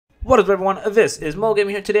What is up, everyone? This is Mo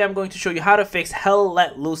Gaming here. Today I'm going to show you how to fix Hell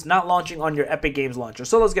Let Loose not launching on your Epic Games Launcher.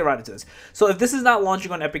 So let's get right into this. So if this is not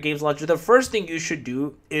launching on Epic Games Launcher, the first thing you should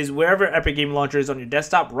do is wherever Epic Game Launcher is on your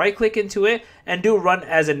desktop, right click into it and do run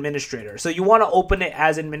as administrator. So you want to open it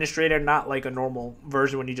as administrator, not like a normal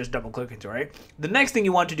version when you just double click into it, right? The next thing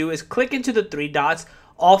you want to do is click into the three dots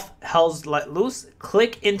off Hell's Let Loose,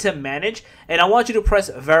 click into manage, and I want you to press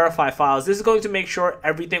verify files. This is going to make sure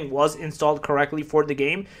everything was installed correctly for the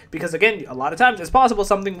game, because again, a lot of times it's possible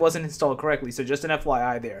something wasn't installed correctly, so just an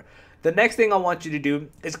FYI there. The next thing I want you to do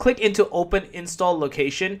is click into open install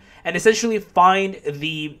location and essentially find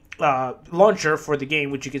the launcher for the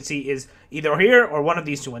game, which you can see is either here or one of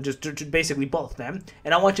these two, and just basically both of them.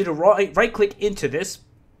 And I want you to right click into this,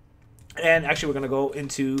 and actually we're going to go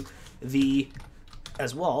into the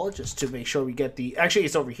as well, just to make sure we get the, actually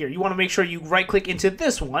it's over here. You want to make sure you right click into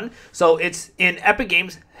this one. So it's in Epic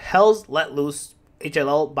Games, Hell's Let Loose,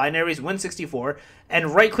 HLL, binaries, Win64,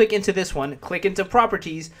 and right click into this one, click into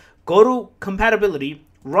properties, go to compatibility,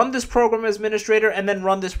 run this program as administrator, and then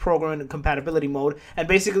run this program in compatibility mode, and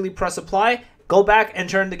basically press apply, go back and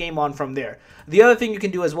turn the game on from there. The other thing you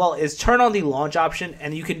can do as well is turn on the launch option,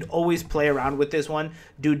 and you can always play around with this one.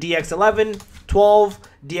 Do DX11, 12,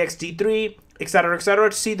 DXD3, etc.,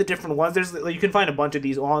 to see the different ones. You can find a bunch of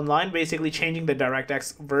these online, basically changing the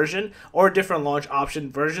DirectX version or different launch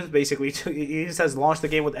option versions. Basically, it says launch the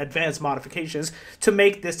game with advanced modifications to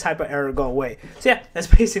make this type of error go away. So yeah, that's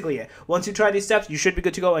basically it. Once you try these steps, you should be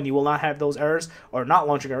good to go, and you will not have those errors or not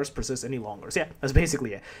launching errors persist any longer. So yeah, that's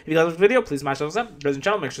basically it. If you guys like this video, please smash the thumbs up. If you're new to the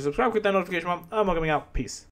channel, make sure to subscribe, click that notification bell. I'm coming out. Peace.